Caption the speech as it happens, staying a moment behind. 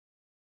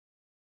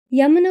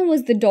Yamuna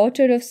was the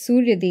daughter of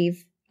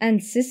Suryadev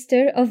and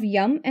sister of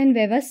Yama and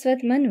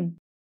Vaivaswat Manu.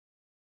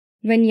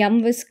 When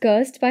Yama was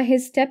cursed by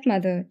his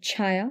stepmother,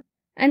 Chhaya,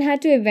 and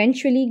had to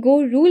eventually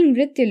go rule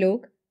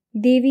Mrityuloka,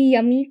 Devi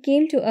Yami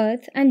came to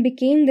earth and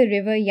became the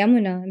river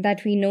Yamuna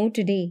that we know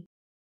today.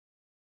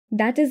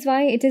 That is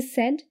why it is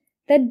said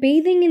that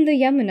bathing in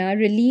the Yamuna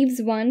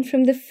relieves one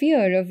from the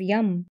fear of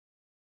Yama.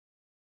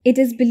 It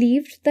is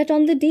believed that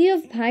on the day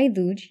of Bhai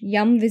Duj,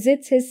 Yama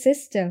visits his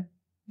sister.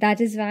 That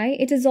is why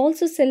it is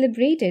also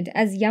celebrated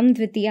as Yama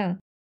Dwitiya.